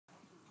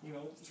you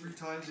know, 3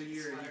 times a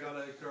year you got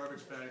a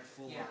garbage bag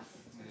full of.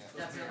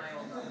 That's what my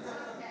old dog.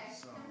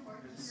 So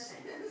it's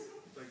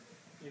like,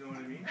 you know what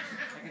I mean?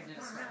 I could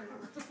just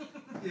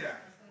Yeah,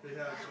 they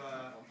have.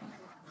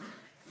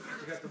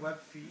 They got the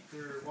web feet.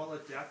 They're well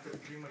adept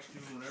at pretty much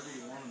doing whatever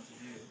you want them to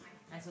do.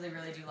 And so they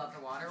really do love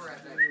the water. We're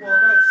at the. Well,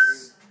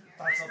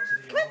 that's up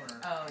to the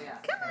owner. Oh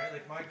yeah. Right?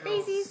 Like my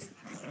girls,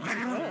 they're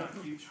not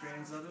huge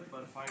fans of it,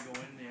 but if I go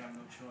in, they have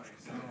no choice.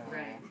 So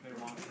Right. They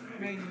want to.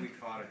 Mainly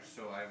cottage,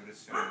 so I would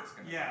assume it's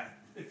gonna. Yeah,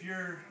 if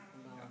you're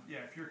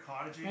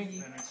cottaging,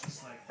 then it's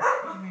just like.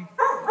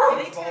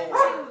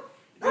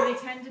 Do they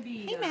tend to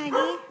be? Hey,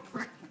 Maggie.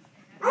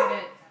 Good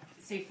at,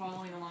 say,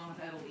 following along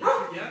with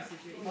Eloise. Yeah.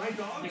 My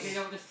dogs. Like they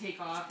don't just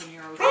take off and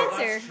you're always.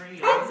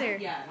 Prancer.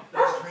 Yeah.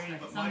 That's training,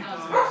 but my Some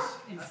dogs dogs.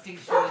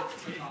 instinctually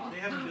take off. They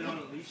haven't been on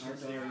a leash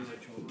since they were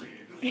like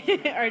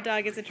 3. Our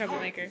dog is a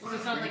troublemaker. So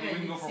it's not like an We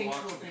can go for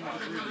instinctual walks thing.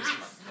 with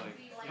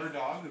like her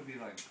dog would be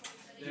like.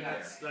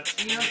 Yeah,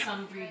 that's You know,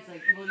 some breeds,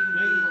 like, well, even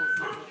beagles,